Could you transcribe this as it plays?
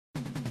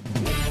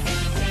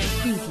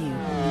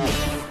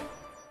preview.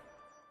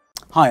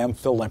 Hi, I'm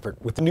Phil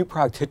Lempert with the new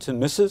product hits and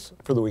misses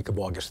for the week of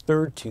August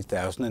 3rd,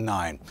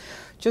 2009.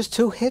 Just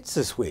 2 hits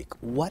this week.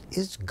 What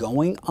is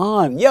going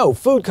on? Yo,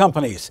 food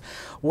companies,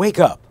 wake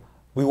up.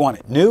 We want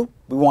it new,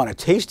 we want it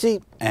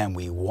tasty, and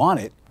we want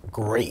it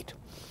great.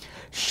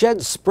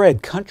 Shed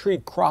Spread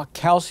Country Crock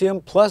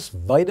Calcium plus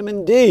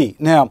Vitamin D.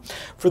 Now,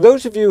 for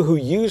those of you who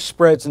use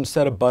spreads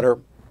instead of butter,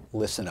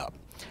 listen up.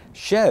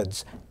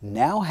 Sheds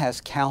now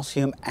has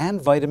calcium and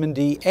vitamin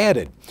D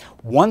added.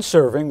 1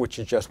 serving, which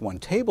is just 1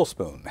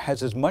 tablespoon,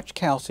 has as much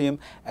calcium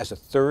as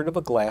 1/3 of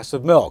a glass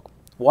of milk.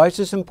 Why is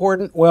this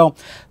important? Well,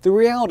 the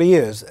reality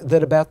is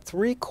that about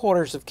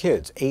 3/4 of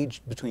kids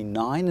aged between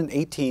 9 and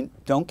 18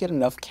 don't get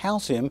enough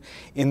calcium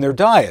in their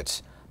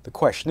diets. The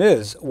question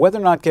is whether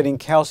or not getting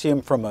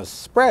calcium from a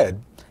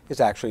spread is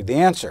actually the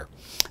answer.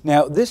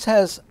 Now, this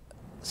has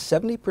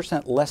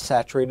 70% less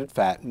saturated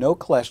fat, no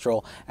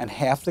cholesterol, and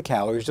half the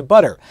calories of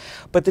butter.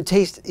 But the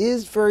taste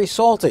is very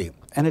salty,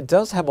 and it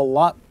does have a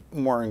lot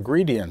more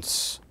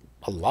ingredients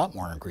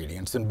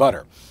than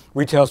butter.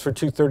 Retails for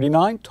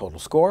 $2.39, total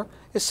score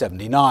is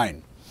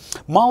 79.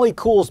 Molly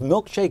Cool's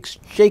Milkshake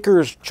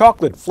Shakers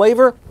chocolate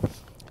flavor.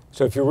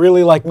 So if you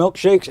really like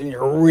milkshakes and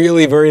you're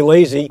really very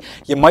lazy,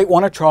 you might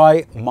want to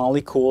try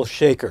Molly Cool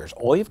Shakers.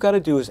 All you've got to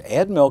do is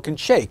add milk and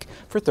shake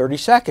for 30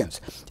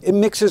 seconds. It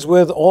mixes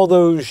with all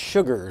those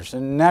sugars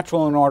and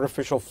natural and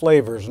artificial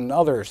flavors and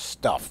other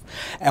stuff.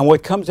 And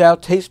what comes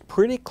out tastes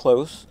pretty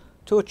close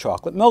to a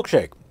chocolate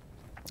milkshake.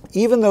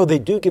 Even though they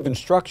do give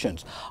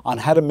instructions on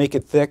how to make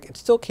it thick, it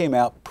still came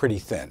out pretty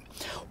thin.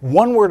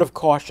 One word of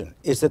caution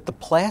is that the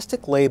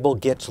plastic label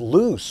gets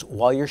loose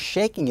while you're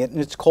shaking it and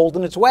it's cold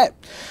and it's wet.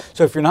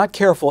 So if you're not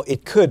careful,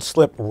 it could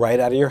slip right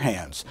out of your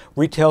hands.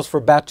 Retails for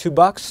about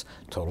 $2,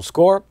 total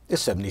score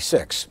is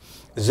 76.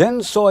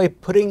 Zen Soy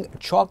Pudding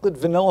Chocolate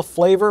Vanilla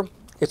Flavor.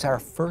 It's our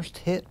first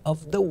hit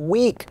of the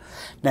week.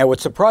 Now, what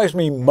surprised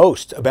me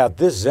most about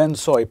this Zen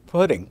Soy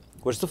Pudding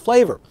was the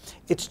flavor.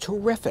 It's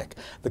terrific.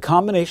 The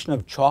combination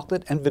of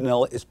chocolate and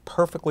vanilla is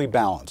perfectly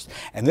balanced,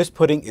 and this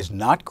pudding is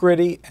not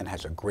gritty and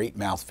has a great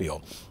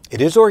mouthfeel. It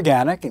is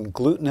organic and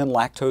gluten and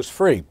lactose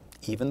free.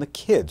 Even the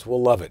kids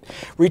will love it.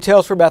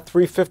 Retails for about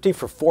 $3.50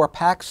 for 4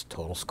 packs.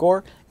 Total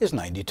score is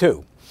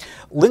 92.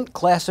 Lindt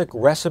Classic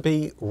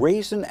Recipe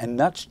Raisin and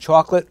Nuts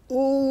Chocolate.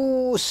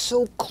 Ooh,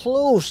 so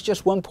close,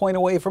 just 1 point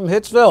away from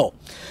Hitsville.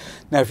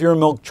 Now, if you're a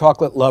milk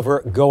chocolate lover,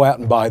 go out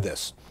and buy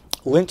this.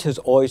 Lindt has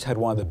always had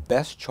one of the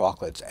best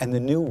chocolates, and the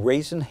new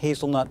raisin,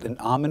 hazelnut, and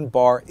almond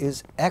bar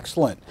is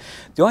excellent.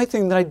 The only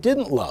thing that I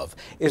didn't love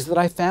is that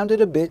I found it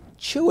a bit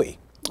chewy.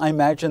 I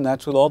imagine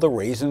that's with all the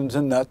raisins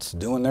and nuts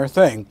doing their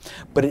thing,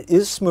 but it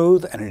is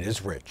smooth and it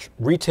is rich.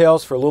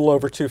 Retails for a little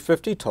over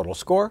 $2.50, total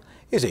score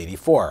is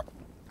 84.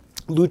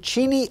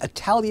 Lucchini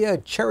Italia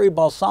Cherry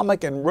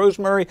Balsamic and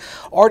Rosemary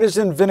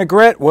Artisan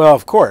Vinaigrette. Well,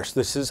 of course,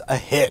 this is a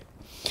hit.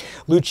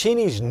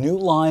 Lucchini's new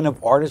line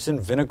of artisan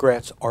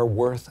vinaigrettes are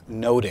worth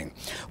noting.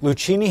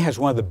 Lucchini has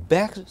one of the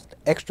best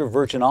extra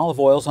virgin olive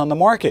oils on the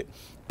market.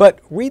 But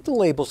read the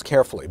labels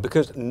carefully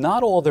because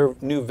not all their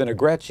new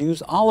vinaigrettes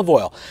use olive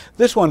oil.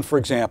 This one, for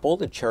example,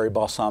 the cherry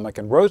balsamic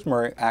and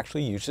rosemary,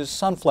 actually uses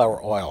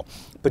sunflower oil.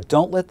 But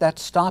don't let that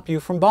stop you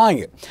from buying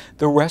it.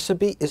 The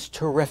recipe is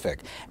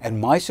terrific,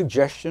 and my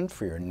suggestion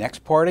for your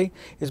next party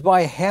is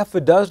buy 6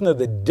 of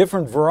the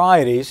different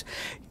varieties.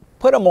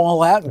 Put them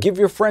all out and give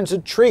your friends a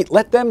treat.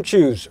 Let them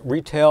choose.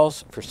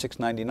 Retails for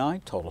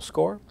 $6.99. Total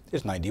score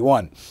is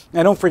 91.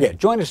 Now don't forget,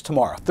 join us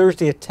tomorrow,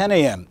 Thursday at 10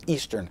 a.m.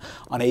 Eastern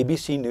on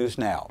ABC News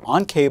Now,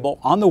 on cable,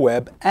 on the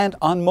web, and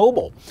on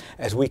mobile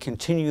as we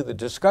continue the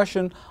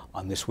discussion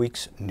on this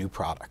week's new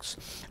products.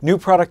 New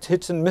product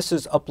hits and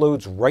misses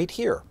uploads right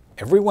here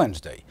every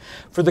Wednesday.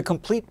 For the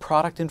complete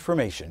product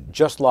information,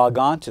 just log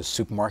on to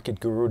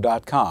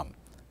SupermarketGuru.com.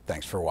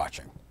 Thanks for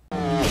watching.